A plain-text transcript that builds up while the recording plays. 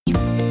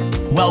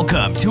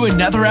Welcome to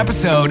another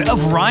episode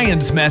of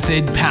Ryan's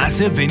Method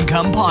Passive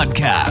Income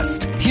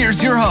Podcast.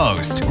 Here's your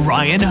host,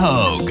 Ryan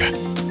Hogue.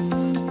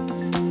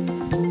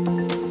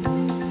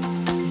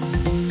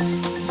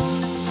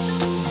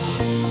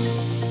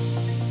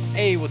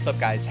 Hey, what's up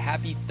guys?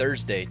 Happy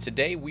Thursday.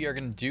 Today we are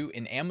going to do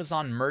an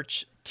Amazon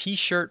merch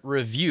t-shirt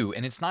review,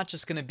 and it's not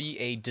just going to be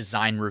a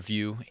design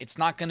review. It's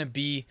not going to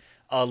be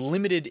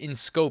limited in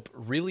scope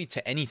really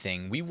to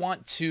anything. We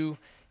want to,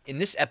 in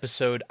this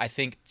episode, I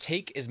think,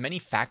 take as many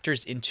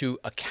factors into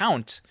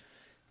account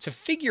to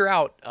figure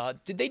out,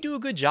 did they do a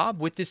good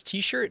job with this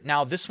t-shirt?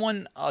 Now, this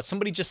one,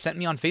 somebody just sent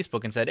me on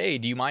Facebook and said, hey,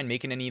 do you mind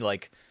making any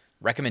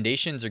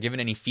recommendations or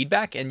giving any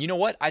feedback? And you know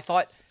what? I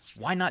thought,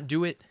 why not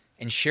do it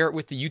and share it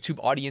with the YouTube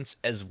audience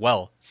as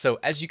well? So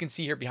as you can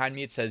see here behind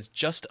me, it says,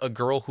 just a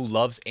girl who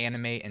loves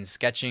anime and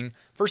sketching.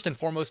 First and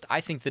foremost,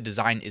 I think the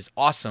design is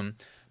awesome.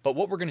 But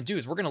what we're going to do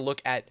is we're going to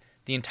look at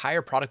the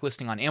entire product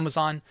listing on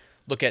Amazon,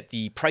 look at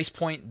the price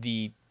point,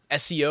 the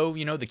SEO,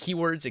 the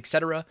keywords,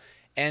 etc.,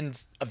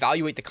 and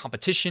evaluate the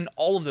competition,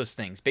 all of those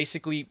things.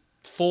 Basically,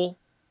 full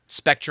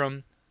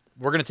spectrum.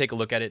 We're going to take a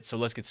look at it, so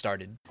let's get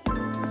started.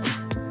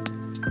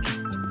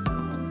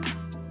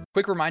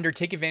 Quick reminder,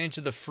 take advantage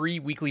of the free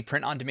weekly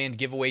print-on-demand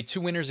giveaway.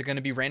 2 winners are going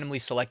to be randomly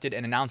selected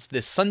and announced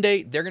this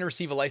Sunday. They're going to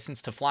receive a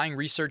license to Flying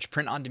Research,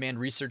 print-on-demand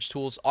research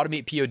tools,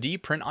 Automate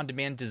POD,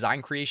 print-on-demand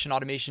design creation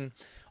automation,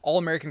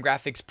 All-American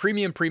Graphics,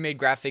 premium pre-made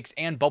graphics,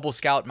 and Bubble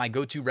Scout, my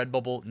go-to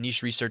Redbubble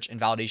niche research and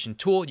validation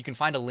tool. You can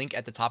find a link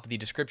at the top of the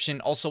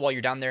description. Also, while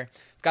you're down there,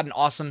 I've got an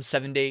awesome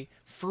 7-day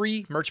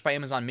free Merch by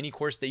Amazon mini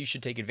course that you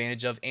should take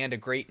advantage of, and a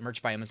great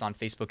Merch by Amazon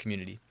Facebook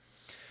community.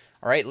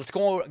 All right, let's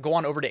go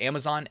on over to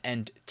Amazon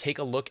and take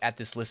a look at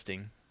this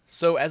listing.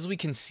 So as we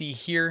can see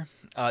here,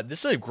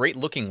 this is a great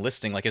looking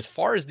listing. As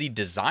far as the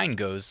design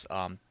goes,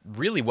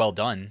 really well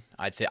done.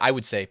 I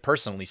would say,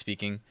 personally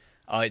speaking,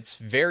 it's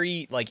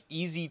very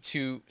easy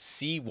to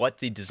see what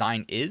the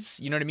design is.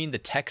 You know what I mean? The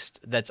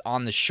text that's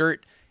on the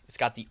shirt, it's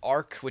got the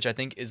arc, which I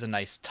think is a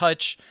nice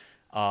touch.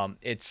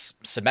 It's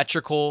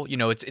symmetrical,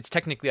 it's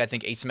technically, I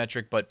think,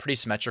 asymmetric, but pretty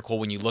symmetrical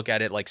when you look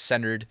at it,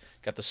 centered.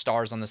 Got the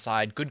stars on the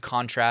side, good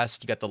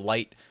contrast. You got the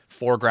light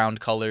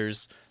foreground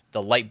colors,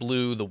 the light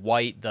blue, the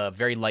white, the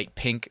very light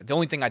pink. The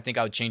only thing I think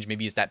I would change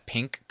maybe is that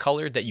pink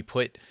color that you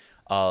put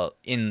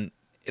in.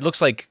 It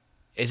looks like,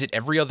 is it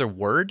every other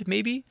word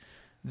maybe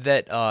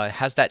that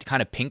has that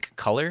kind of pink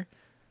color?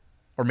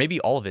 Or maybe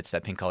all of it's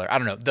that pink color. I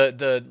don't know.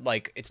 The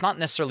it's not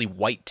necessarily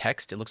white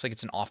text. It looks like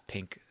it's an off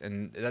pink,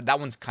 and that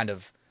one's kind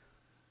of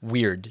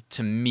weird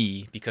to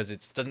me because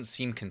it doesn't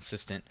seem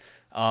consistent.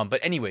 But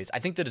anyways, I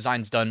think the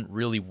design's done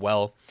really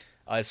well.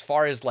 As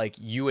far as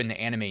you in the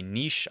anime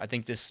niche, I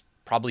think this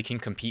probably can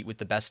compete with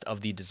the best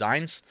of the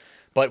designs.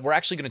 But we're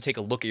actually going to take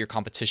a look at your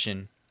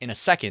competition in a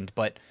second.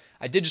 But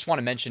I did just want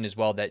to mention as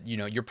well that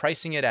you're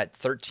pricing it at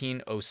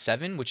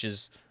 $13.07, which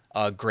is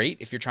great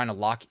if you're trying to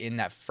lock in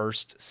that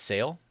first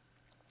sale.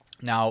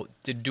 Now,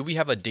 do we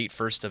have a date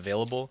first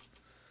available?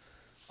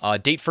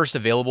 Date first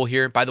available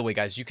here. By the way,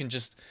 guys, you can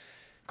just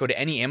go to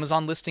any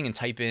Amazon listing and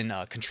type in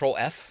Control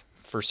F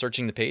for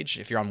searching the page.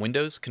 If you're on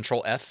Windows,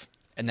 Control F,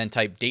 and then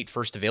type date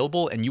first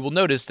available, and you will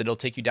notice that it'll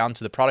take you down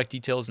to the product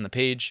details in the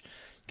page.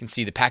 You can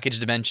see the package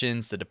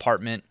dimensions, the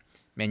department,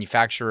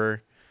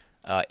 manufacturer,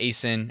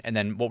 ASIN, and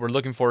then what we're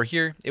looking for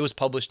here, it was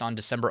published on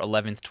December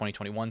 11th,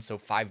 2021, so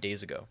 5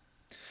 days ago.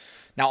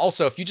 Now,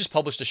 also, if you just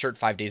published a shirt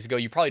 5 days ago,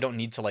 you probably don't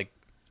need to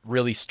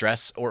really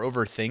stress or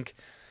overthink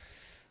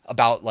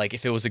about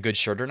if it was a good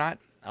shirt or not.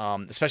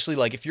 Especially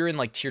if you're in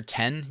tier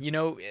 10,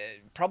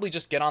 probably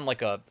just get on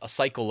a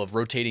cycle of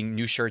rotating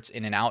new shirts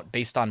in and out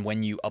based on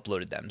when you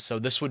uploaded them. So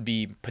this would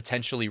be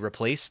potentially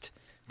replaced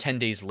 10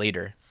 days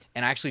later.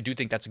 And I actually do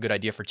think that's a good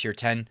idea for tier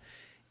 10.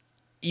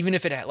 Even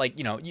if it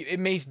it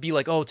may be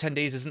 10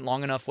 days isn't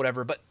long enough,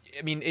 whatever. But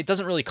I mean, it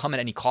doesn't really come at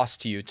any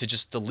cost to you to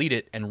just delete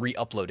it and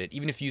re-upload it,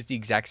 even if you use the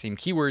exact same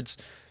keywords,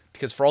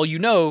 because for all you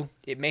know,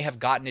 it may have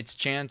gotten its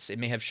chance. It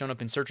may have shown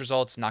up in search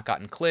results, not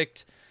gotten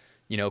clicked.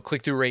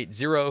 Click-through rate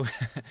 0,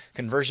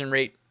 conversion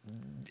rate,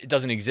 it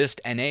doesn't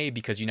exist, NA,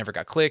 because you never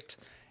got clicked,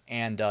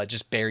 and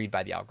just buried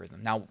by the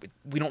algorithm. Now,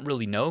 we don't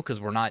really know because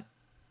we're not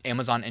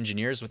Amazon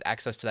engineers with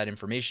access to that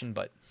information,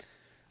 but,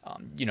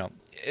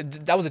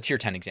 that was a tier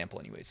 10 example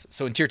anyways.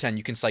 So in tier 10,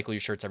 you can cycle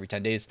your shirts every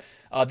 10 days.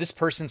 This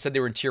person said they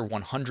were in tier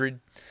 100,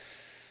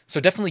 so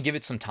definitely give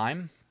it some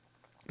time.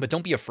 But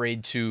don't be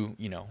afraid to,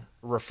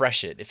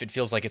 refresh it if it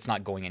feels like it's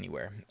not going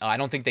anywhere. I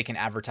don't think they can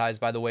advertise,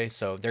 by the way,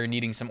 so they're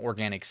needing some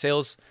organic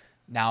sales.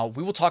 Now,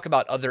 we will talk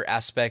about other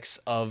aspects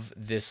of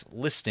this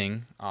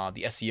listing,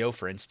 the SEO,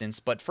 for instance.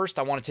 But first,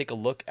 I want to take a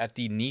look at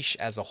the niche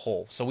as a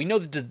whole. So we know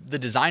that the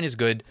design is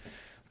good.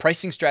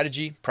 Pricing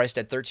strategy, priced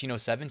at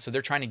 $13.07. So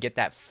they're trying to get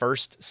that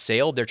first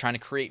sale. They're trying to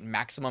create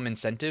maximum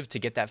incentive to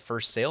get that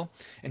first sale.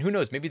 And who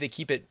knows, maybe they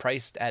keep it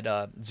priced at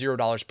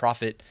 $0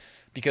 profit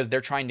because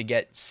they're trying to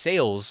get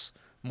sales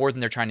more than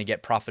they're trying to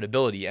get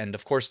profitability. And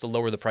of course, the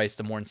lower the price,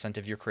 the more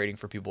incentive you're creating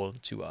for people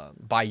to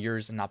buy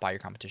yours and not buy your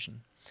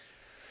competition.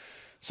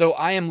 So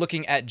I am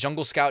looking at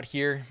Jungle Scout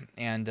here,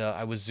 and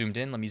I was zoomed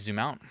in. Let me zoom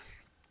out.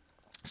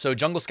 So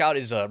Jungle Scout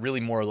is really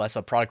more or less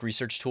a product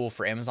research tool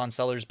for Amazon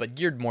sellers, but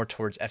geared more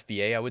towards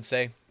FBA, I would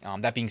say.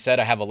 That being said,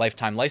 I have a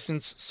lifetime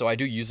license, so I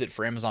do use it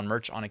for Amazon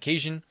merch on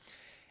occasion.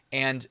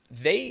 And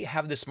they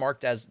have this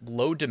marked as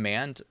low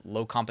demand,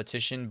 low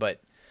competition,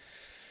 but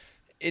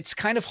it's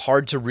kind of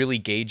hard to really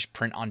gauge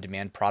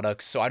print-on-demand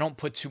products, so I don't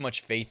put too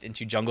much faith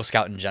into Jungle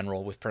Scout in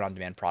general with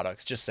print-on-demand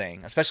products, just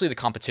saying, especially the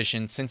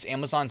competition. Since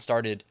Amazon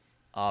started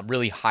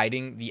really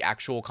hiding the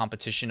actual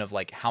competition of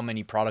like how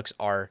many products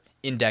are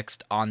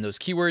indexed on those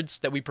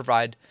keywords that we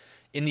provide,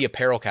 in the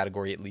apparel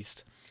category at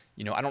least,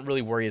 I don't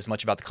really worry as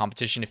much about the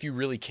competition. If you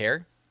really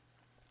care,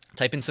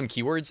 type in some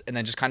keywords and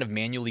then just kind of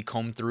manually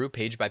comb through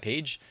page by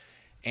page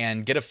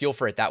and get a feel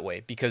for it that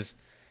way, because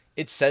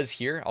it says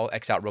here, I'll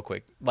X out real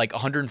quick, like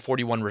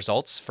 141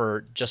 results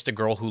for just a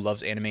girl who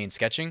loves anime and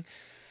sketching.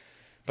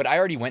 But I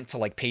already went to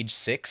like page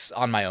 6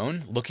 on my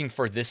own looking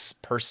for this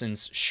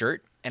person's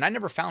shirt and I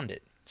never found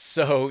it.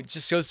 So it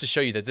just goes to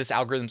show you that this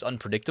algorithm's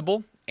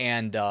unpredictable.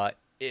 And I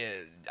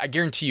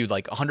guarantee you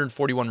like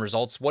 141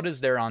 results. What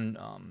is there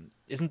on,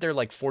 isn't there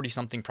like 40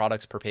 something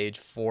products per page?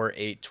 4,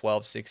 8,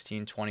 12,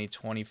 16, 20,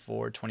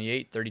 24,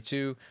 28,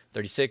 32,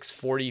 36,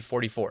 40,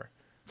 44,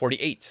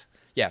 48.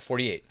 Yeah,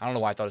 48. I don't know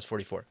why I thought it was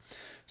 44.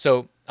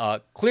 So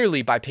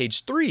clearly by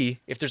page 3,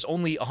 if there's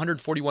only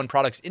 141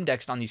 products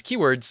indexed on these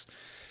keywords,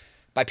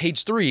 by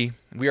page 3,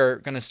 we are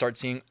going to start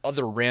seeing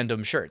other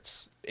random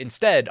shirts.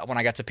 Instead, when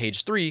I got to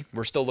page 3,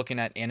 we're still looking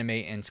at anime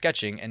and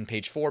sketching, and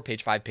page 4,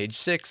 page 5, page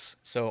 6.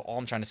 So all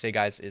I'm trying to say,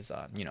 guys, is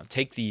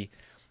take the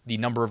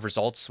number of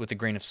results with a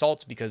grain of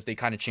salt, because they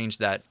kind of changed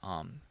that.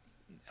 I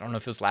don't know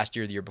if it was last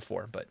year or the year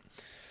before, but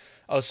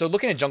so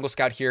looking at Jungle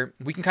Scout here,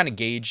 we can kind of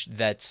gauge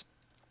that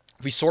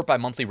if we sort by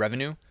monthly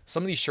revenue,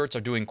 some of these shirts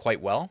are doing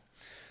quite well.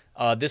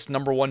 This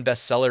number 1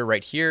 bestseller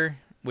right here,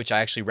 which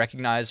I actually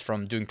recognize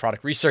from doing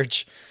product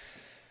research,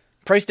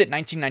 priced at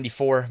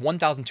 $19.94,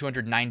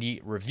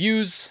 1,290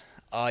 reviews.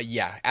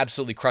 Yeah,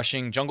 absolutely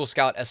crushing. Jungle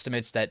Scout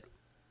estimates that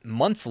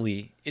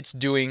monthly it's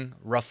doing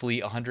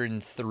roughly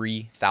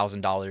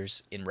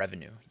 $103,000 in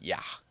revenue. Yeah,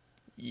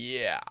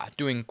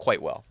 doing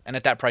quite well. And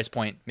at that price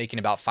point, making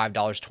about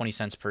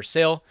 $5.20 per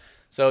sale.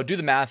 So do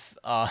the math.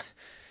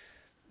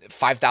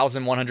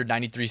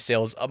 5,193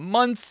 sales a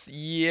month.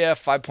 Yeah,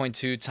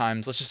 5.2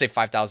 times, let's just say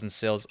 5,000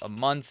 sales a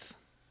month.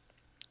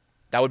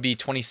 That would be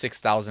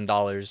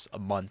 $26,000 a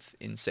month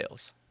in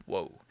sales.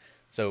 Whoa.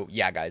 So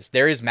yeah, guys,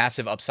 there is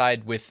massive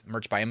upside with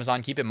Merch by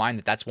Amazon. Keep in mind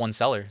that that's one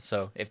seller.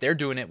 So if they're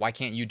doing it, why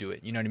can't you do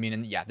it? You know what I mean?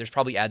 And yeah, there's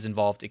probably ads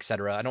involved,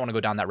 etc. I don't want to go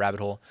down that rabbit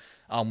hole.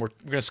 We're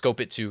going to scope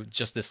it to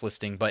just this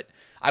listing, but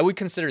I would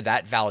consider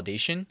that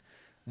validation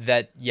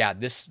that, yeah,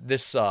 this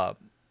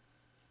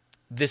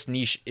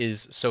niche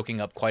is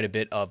soaking up quite a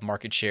bit of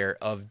market share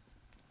of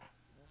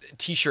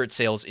t-shirt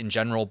sales in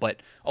general,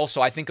 but also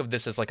I think of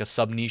this as like a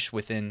sub niche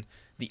within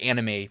the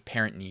anime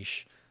parent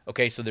niche.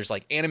 Okay, so there's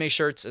like anime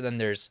shirts, and then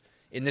there's,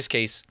 in this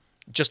case,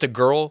 just a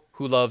girl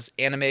who loves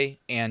anime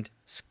and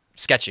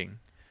sketching,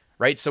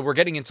 right? So we're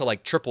getting into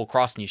like triple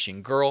cross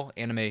niching, girl,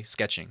 anime,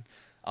 sketching,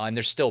 and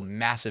there's still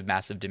massive,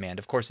 massive demand.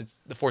 Of course,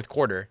 it's the fourth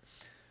quarter,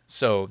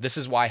 so this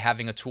is why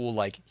having a tool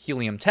like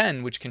Helium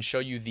 10, which can show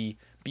you the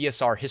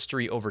BSR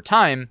history over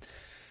time,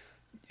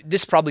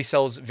 this probably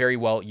sells very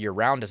well year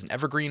round as an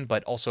evergreen,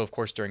 but also, of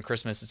course, during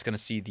Christmas, it's going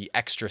to see the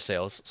extra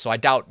sales. So I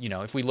doubt,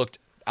 if we looked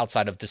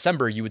outside of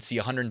December, you would see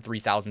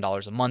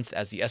 $103,000 a month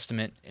as the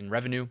estimate in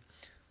revenue,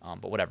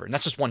 but whatever. And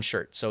that's just one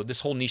shirt. So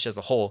this whole niche as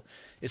a whole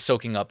is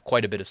soaking up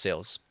quite a bit of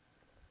sales.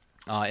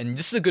 And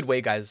this is a good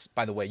way, guys,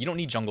 by the way. You don't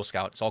need Jungle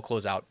Scout, so I'll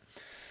close out.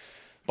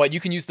 But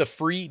you can use the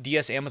free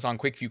DS Amazon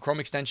Quick View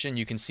Chrome extension.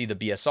 You can see the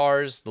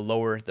BSRs, the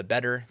lower, the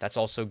better. That's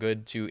also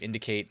good to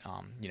indicate,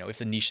 if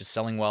the niche is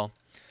selling well.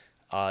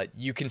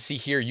 You can see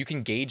here, you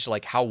can gauge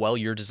like how well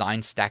your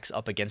design stacks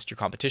up against your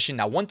competition.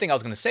 Now, one thing I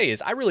was going to say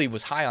is I really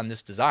was high on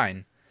this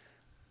design.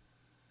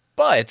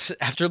 But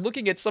after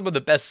looking at some of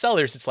the best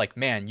sellers, it's like,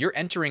 man, you're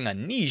entering a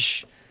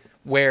niche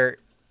where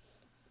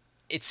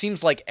it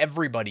seems like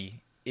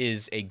everybody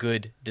is a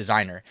good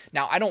designer.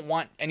 Now, I don't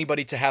want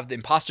anybody to have the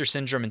imposter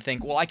syndrome and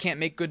think, well, I can't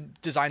make good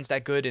designs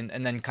that good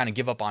and then kind of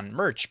give up on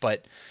merch.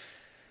 But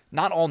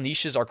not all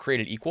niches are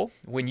created equal.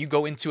 When you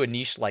go into a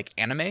niche like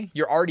anime,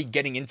 you're already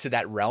getting into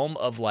that realm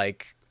of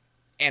like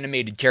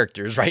animated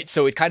characters, right?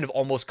 So it kind of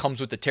almost comes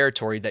with the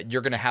territory that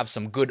you're going to have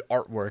some good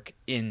artwork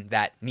in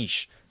that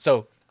niche.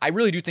 So I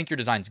really do think your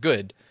design's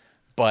good,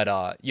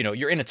 but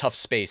you're in a tough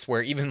space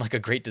where even like a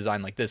great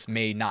design like this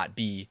may not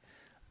be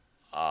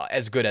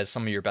as good as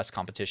some of your best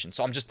competition.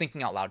 So I'm just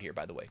thinking out loud here,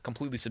 by the way,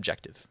 completely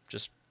subjective,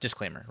 just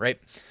disclaimer, right?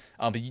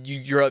 But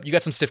you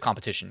got some stiff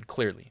competition,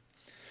 clearly.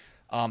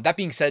 That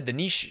being said, the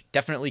niche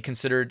definitely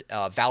considered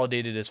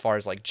validated as far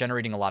as like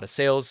generating a lot of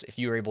sales. If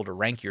you are able to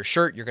rank your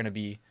shirt, you're going to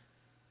be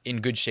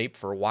in good shape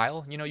for a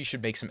while. You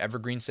should make some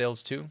evergreen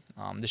sales too.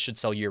 This should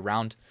sell year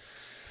round.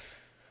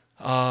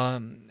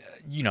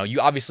 You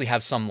obviously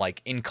have some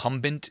like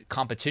incumbent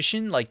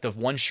competition, like the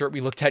one shirt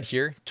we looked at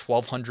here,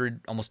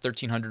 1,200, almost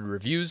 1,300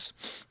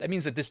 reviews. That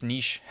means that this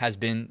niche has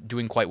been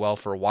doing quite well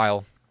for a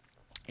while.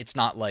 It's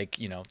not like,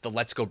 the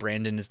Let's Go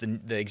Brandon is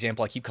the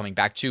example I keep coming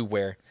back to,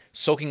 where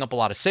soaking up a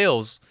lot of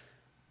sales,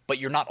 but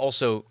you're not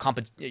also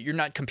you're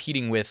not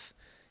competing with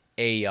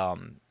a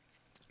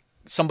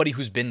somebody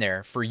who's been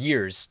there for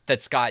years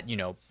that's got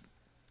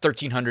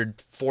 1,300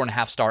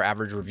 4.5-star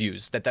average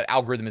reviews that the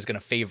algorithm is going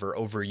to favor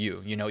over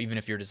you, even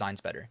if your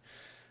design's better,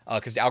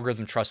 because the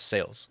algorithm trusts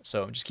sales.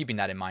 So just keeping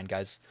that in mind,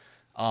 guys.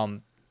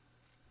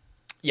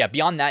 Yeah,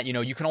 beyond that,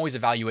 you can always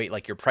evaluate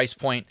like your price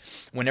point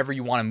whenever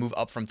you want to move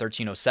up from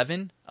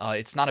 1307.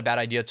 It's not a bad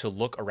idea to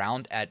look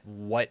around at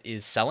what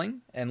is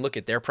selling and look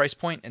at their price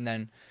point. And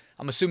then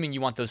I'm assuming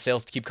you want those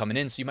sales to keep coming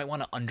in. So you might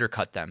want to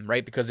undercut them,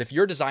 right? Because if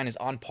your design is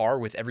on par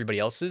with everybody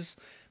else's,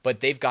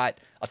 but they've got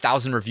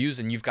 1,000 reviews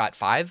and you've got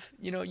 5,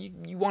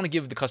 you want to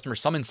give the customer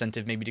some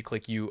incentive maybe to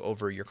click you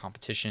over your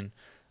competition.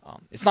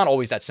 It's not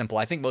always that simple.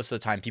 I think most of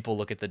the time people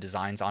look at the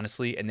designs,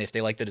 honestly, and if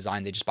they like the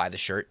design, they just buy the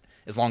shirt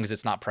as long as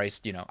it's not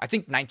priced. I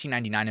think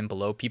 $19.99 and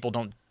below, people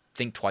don't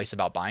think twice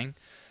about buying.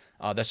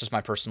 That's just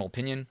my personal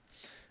opinion.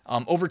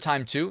 Over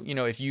time too,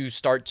 if you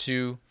start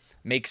to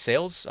make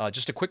sales,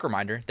 just a quick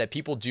reminder that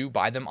people do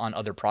buy them on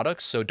other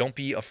products. So don't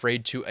be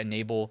afraid to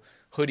enable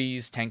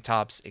hoodies, tank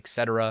tops,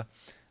 etc.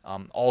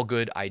 All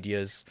good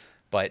ideas.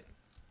 But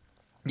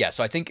yeah,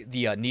 so I think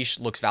the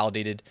niche looks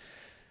validated.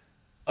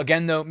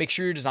 Again, though, make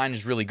sure your design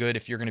is really good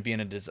if you're going to be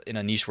in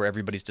a niche where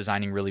everybody's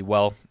designing really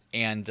well.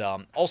 And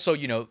also,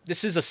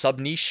 this is a sub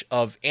niche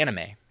of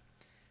anime.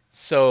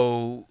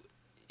 So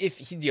if,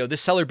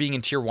 this seller being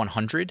in tier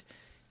 100,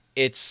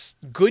 it's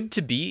good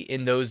to be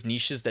in those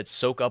niches that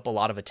soak up a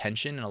lot of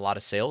attention and a lot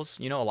of sales,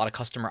 a lot of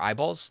customer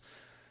eyeballs.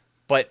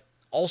 But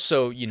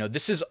also,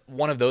 this is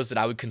one of those that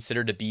I would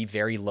consider to be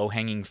very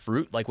low-hanging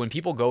fruit. Like when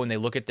people go and they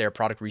look at their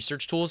product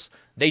research tools,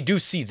 they do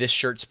see this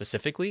shirt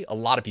specifically, a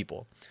lot of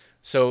people.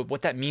 So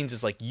what that means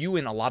is like you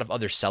and a lot of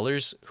other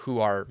sellers who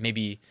are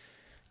maybe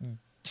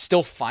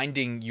still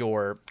finding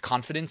your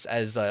confidence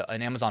as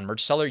an Amazon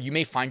merch seller, you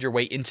may find your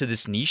way into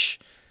this niche,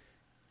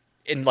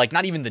 and like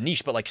not even the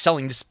niche, but like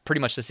selling this pretty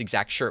much this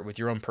exact shirt with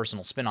your own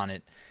personal spin on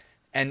it.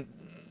 And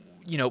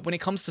when it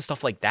comes to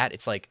stuff like that,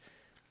 it's like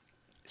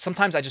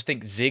sometimes I just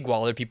think zig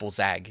while other people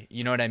zag.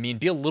 You know what I mean?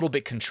 Be a little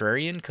bit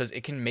contrarian because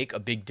it can make a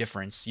big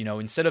difference.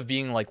 Instead of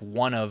being like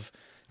one of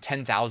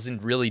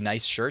 10,000 really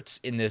nice shirts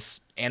in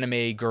this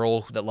anime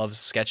girl that loves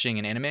sketching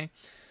and anime,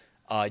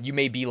 you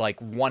may be like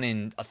 1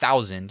 in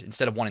 1,000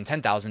 instead of 1 in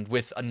 10,000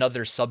 with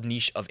another sub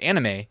niche of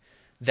anime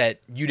that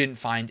you didn't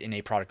find in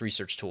a product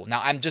research tool.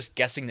 Now, I'm just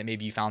guessing that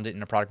maybe you found it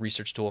in a product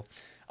research tool,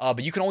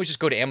 but you can always just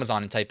go to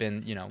Amazon and type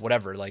in,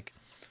 whatever, like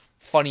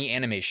funny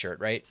anime shirt,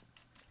 right?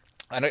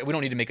 We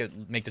don't need to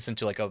make this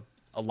into like a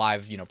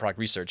live, product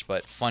research,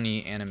 but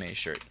funny anime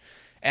shirt.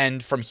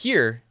 And from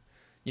here,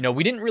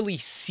 we didn't really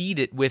seed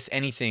it with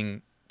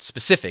anything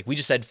specific. We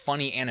just said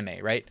funny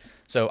anime, right?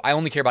 So I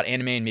only care about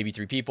anime and maybe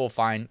 3 people,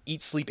 fine.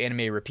 Eat, sleep,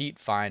 anime, repeat,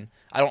 fine.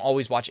 I don't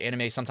always watch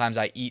anime. Sometimes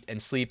I eat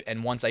and sleep,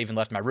 and once I even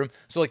left my room.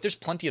 So like there's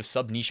plenty of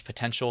sub-niche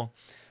potential.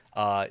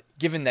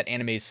 Given that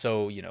anime is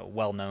so,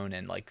 well known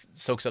and like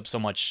soaks up so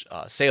much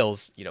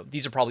sales,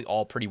 these are probably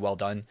all pretty well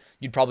done.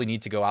 You'd probably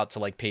need to go out to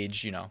like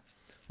page,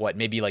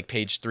 maybe like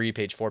page 3,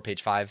 page 4,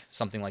 page 5,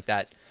 something like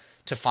that,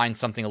 to find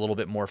something a little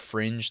bit more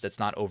fringe that's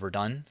not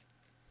overdone.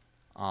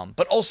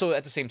 But also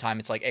at the same time,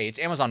 it's like, hey, it's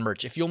Amazon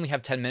merch. If you only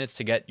have 10 minutes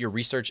to get your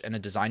research and a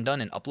design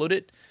done and upload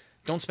it,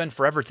 don't spend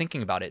forever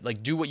thinking about it.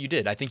 Like do what you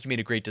did. I think you made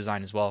a great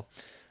design as well.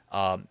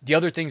 The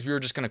other things we were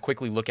just going to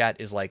quickly look at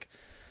is like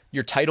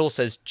your title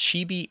says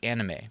chibi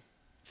anime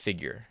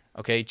figure.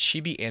 Okay.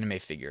 Chibi anime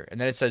figure. And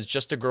then it says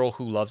just a girl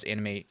who loves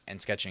anime and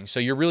sketching. So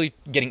you're really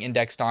getting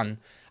indexed on,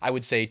 I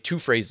would say, 2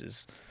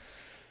 phrases.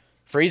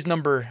 Phrase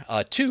number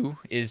 2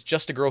 is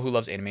just a girl who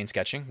loves anime and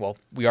sketching. Well,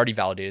 we already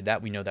validated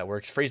that. We know that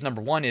works. Phrase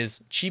number 1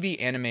 is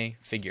chibi anime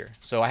figure.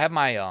 So I have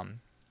my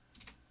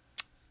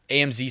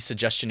AMZ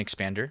suggestion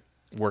expander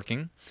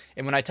working.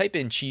 And when I type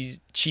in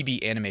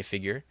chibi anime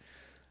figure,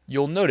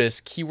 you'll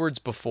notice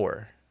keywords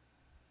before.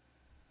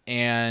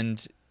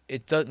 And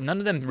none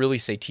of them really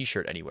say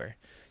t-shirt anywhere.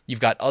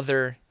 You've got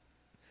other,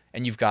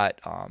 and you've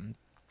got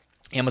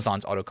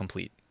Amazon's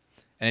autocomplete.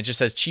 And it just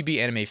says chibi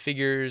anime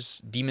figures,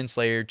 Demon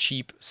Slayer,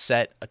 cheap,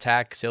 set,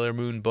 attack, Sailor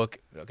Moon, book.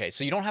 Okay,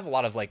 so you don't have a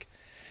lot of like,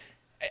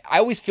 I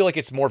always feel like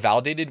it's more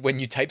validated when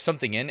you type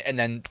something in and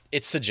then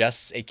it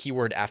suggests a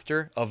keyword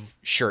after of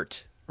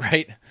shirt,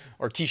 right?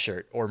 Or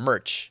t-shirt or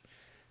merch.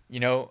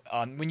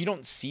 When you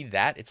don't see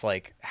that, it's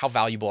like, how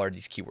valuable are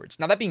these keywords?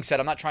 Now, that being said,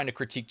 I'm not trying to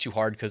critique too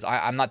hard because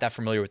I'm not that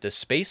familiar with this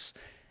space.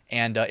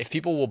 And if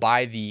people will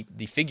buy the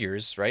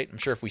figures, right? I'm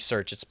sure if we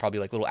search, it's probably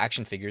like little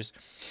action figures.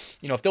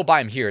 If they'll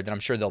buy them here, then I'm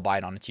sure they'll buy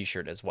it on a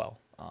t-shirt as well.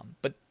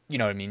 But you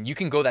know what I mean? You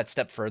can go that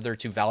step further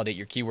to validate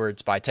your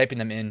keywords by typing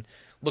them in,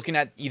 looking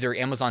at either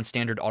Amazon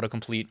standard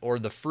autocomplete or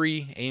the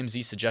free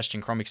AMZ suggestion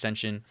Chrome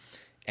extension.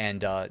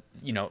 And,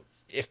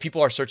 if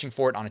people are searching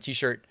for it on a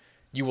t-shirt,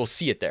 you will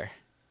see it there,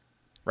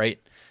 right?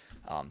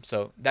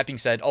 So that being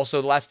said,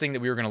 also the last thing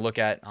that we were going to look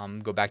at,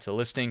 go back to the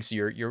listing. So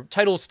your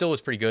title still is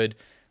pretty good.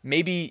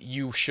 Maybe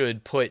you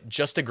should put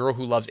just a girl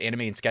who loves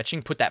anime and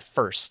sketching, put that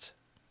first,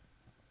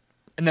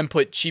 and then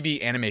put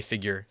chibi anime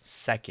figure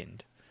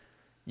second.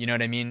 You know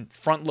what I mean?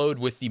 Front load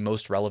with the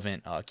most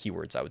relevant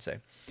keywords, I would say.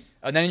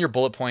 And then in your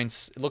bullet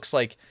points, it looks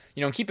like,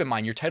 and keep in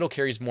mind, your title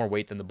carries more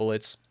weight than the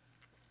bullets.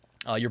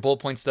 Your bullet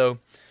points, though,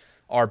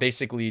 are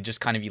basically just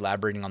kind of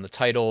elaborating on the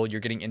title.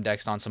 You're getting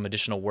indexed on some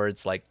additional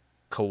words like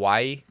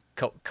kawaii.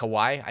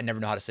 Kawaii. I never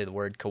know how to say the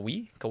word.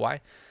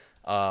 Kawaii.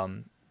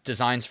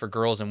 Designs for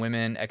girls and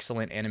women.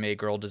 Excellent anime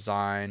girl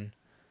design.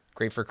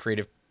 Great for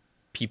creative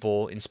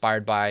people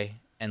inspired by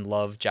and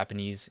love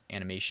Japanese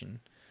animation.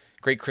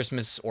 Great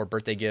Christmas or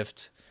birthday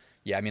gift.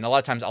 Yeah, I mean, a lot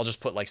of times I'll just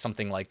put like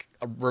something like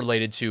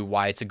related to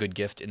why it's a good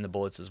gift in the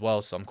bullets as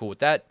well. So I'm cool with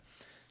that.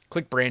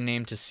 Click brand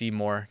name to see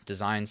more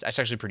designs. That's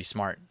actually pretty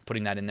smart,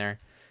 putting that in there.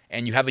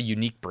 And you have a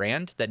unique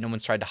brand that no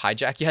one's tried to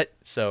hijack yet.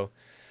 So,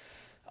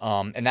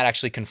 and that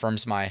actually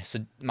confirms my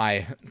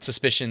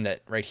suspicion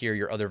that right here,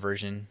 your other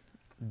version,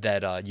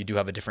 that you do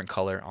have a different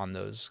color on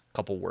those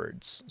couple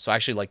words. So I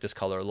actually like this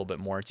color a little bit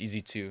more. It's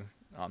easy to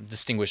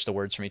distinguish the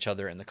words from each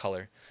other in the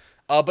color.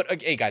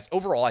 But hey guys,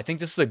 overall, I think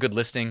this is a good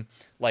listing.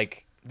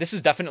 Like, this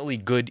is definitely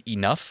good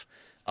enough.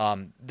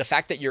 The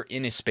fact that you're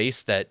in a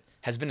space that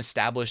has been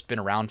established, been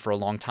around for a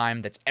long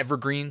time, that's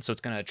evergreen, so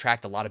it's going to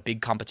attract a lot of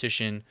big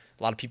competition,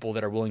 a lot of people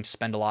that are willing to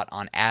spend a lot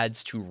on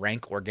ads to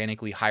rank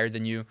organically higher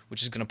than you,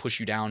 which is going to push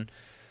you down.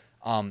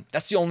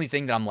 That's the only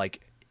thing that I'm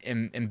like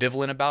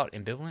ambivalent about.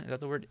 Ambivalent? Is that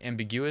the word?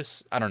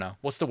 Ambiguous? I don't know.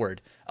 What's the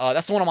word?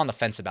 That's the one I'm on the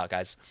fence about,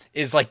 guys,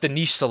 is like the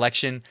niche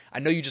selection.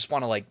 I know you just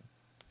want to like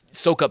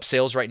soak up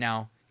sales right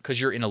now because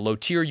you're in a low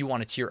tier. You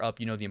want to tier up.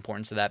 You know the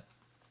importance of that.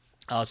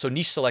 So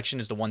niche selection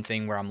is the one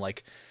thing where I'm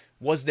like,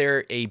 was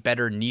there a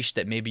better niche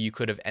that maybe you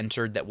could have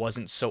entered that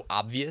wasn't so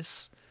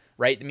obvious,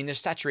 right? I mean, there's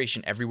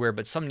saturation everywhere,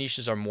 but some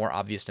niches are more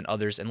obvious than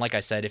others. And like I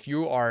said, if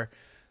you are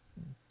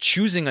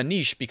choosing a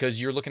niche because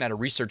you're looking at a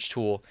research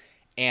tool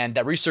and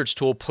that research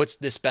tool puts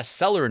this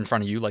bestseller in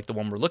front of you, like the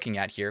one we're looking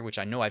at here, which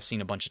I know I've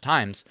seen a bunch of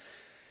times,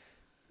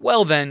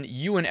 well, then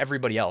you and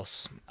everybody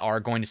else are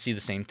going to see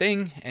the same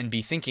thing and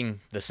be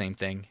thinking the same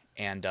thing.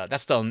 And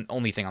that's the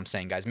only thing I'm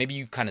saying, guys. Maybe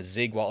you kind of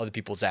zig while other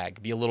people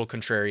zag. Be a little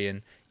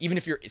contrarian. Even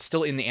if you're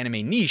still in the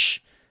anime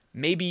niche,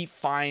 maybe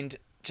find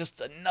just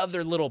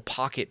another little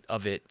pocket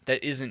of it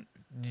that isn't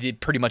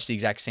pretty much the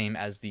exact same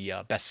as the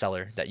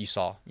bestseller that you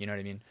saw. You know what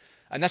I mean?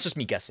 And that's just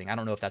me guessing. I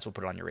don't know if that's what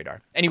put it on your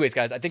radar. Anyways,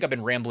 guys, I think I've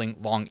been rambling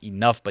long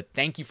enough, but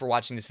thank you for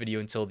watching this video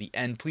until the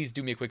end. Please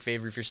do me a quick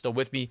favor if you're still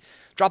with me.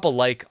 Drop a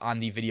like on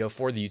the video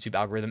for the YouTube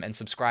algorithm and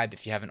subscribe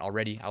if you haven't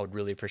already. I would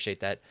really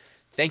appreciate that.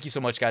 Thank you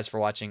so much, guys, for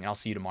watching, and I'll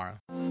see you tomorrow.